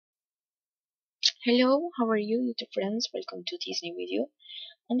Hello, how are you, YouTube friends? Welcome to this new video.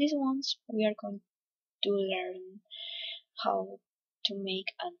 On this one, we are going to learn how to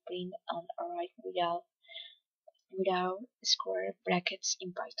make and print an array without square brackets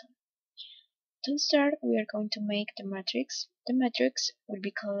in Python. To start, we are going to make the matrix. The matrix will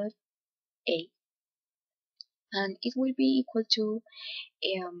be called A, and it will be equal to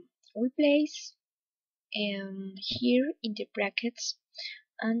we place here in the brackets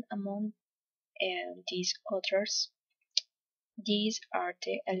and among these others. These are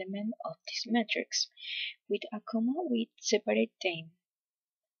the elements of this matrix, with a comma we separate them.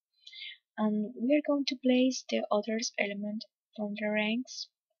 And we are going to place the others element from the ranks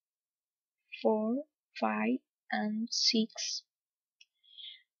 4, 5, and 6.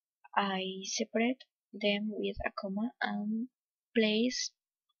 I separate them with a comma and place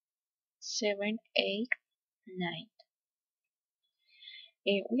 7, 8, 9.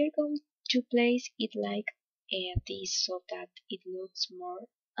 We are going to place it like this so that it looks more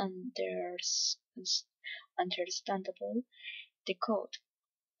understandable the code.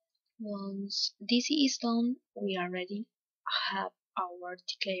 Once this is done, we already have our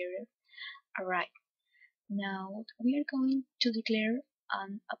declared array. Now we are going to declare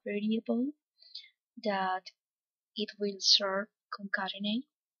a variable that it will sort, concatenate,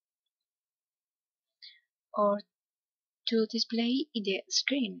 or to display in the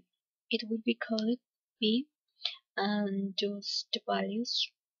screen. It will be called p, and thus the values,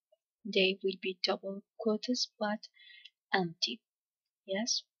 they will be double quotes but empty.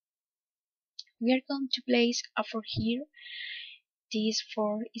 Yes, we are going to place a for here. This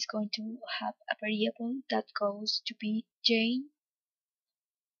for is going to have a variable that goes to be j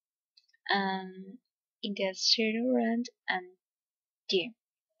and in the zero rand and d.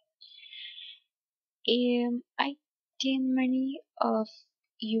 I think many of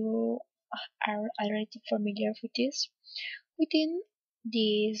you are already familiar with this. Within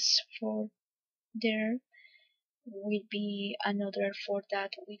this for there will be another for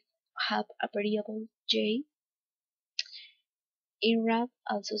that we have a variable j, in wrap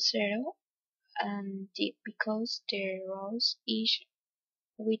also 0, and because the rows each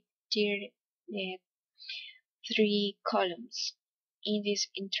with their uh, 3 columns. In this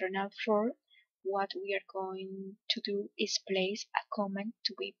internal for, what we are going to do is place a comment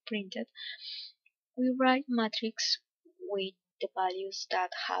to be printed. We write matrix with the values that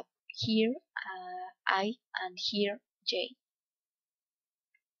have here I and here j.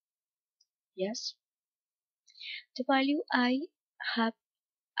 Yes, the value I have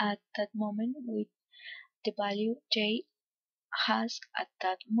at that moment with the value j has at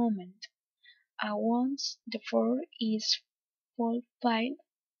that moment. Once the for is fulfilled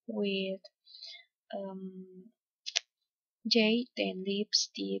with j, then leaves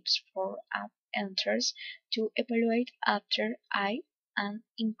tips for up enters to evaluate after I and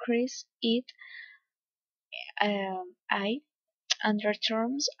increase it I and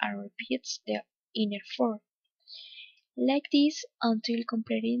returns and repeats the inner for. Like this until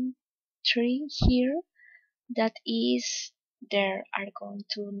completing 3 here, that is, there are going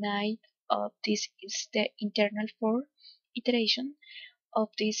to 9 of this is the internal for iteration of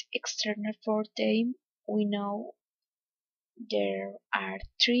this external for them. We know there are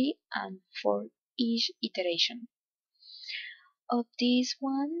 3 and 4 each iteration. Of this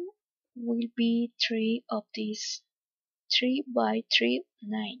one will be 3 of this 3 by 3,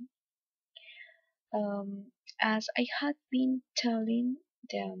 9. As I had been telling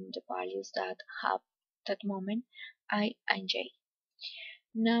them the values that have that moment I and j.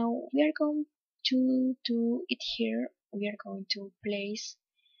 Now we are going to do it here. We are going to place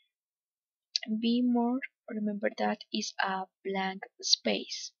be more. Remember that is a blank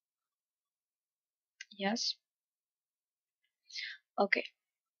space. Yes. Okay.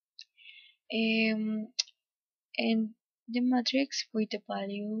 And the matrix with the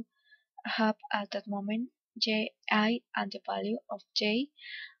value have at that moment j I and the value of j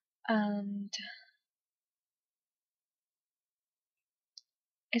and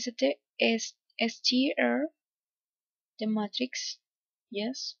str the matrix.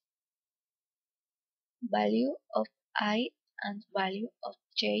 Yes, value of I and value of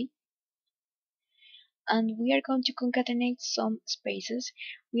j, and we are going to concatenate some spaces.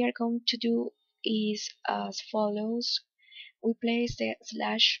 We are going to do is as follows. We place the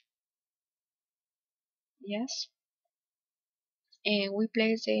slash, yes, and we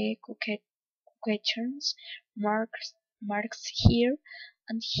place the quotations marks here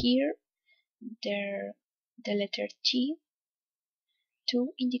and here the letter T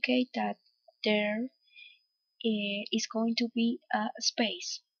to indicate that there is going to be a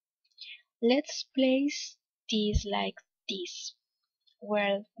space. Let's place this like this.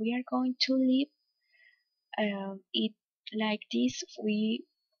 Well, we are going to leave it like this. We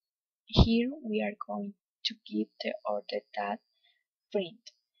are going to give the order that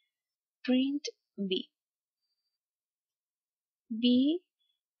print b,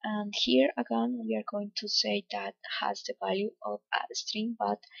 and here again we are going to say that has the value of a string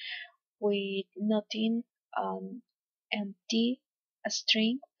but with nothing, empty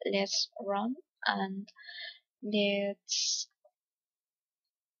string. Let's run and let's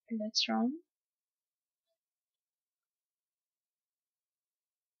run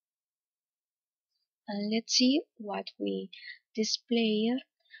and let's see what we display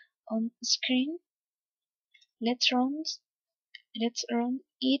on screen. Let's run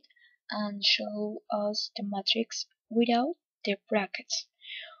it and show us the matrix without the brackets.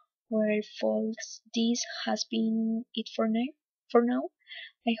 Well, folks, this has been it for now.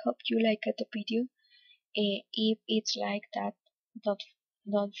 I hope you liked the video. If it's like that,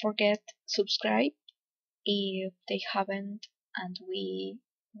 don't forget subscribe if they haven't, and we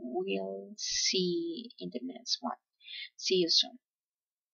will see in the next one. See you soon.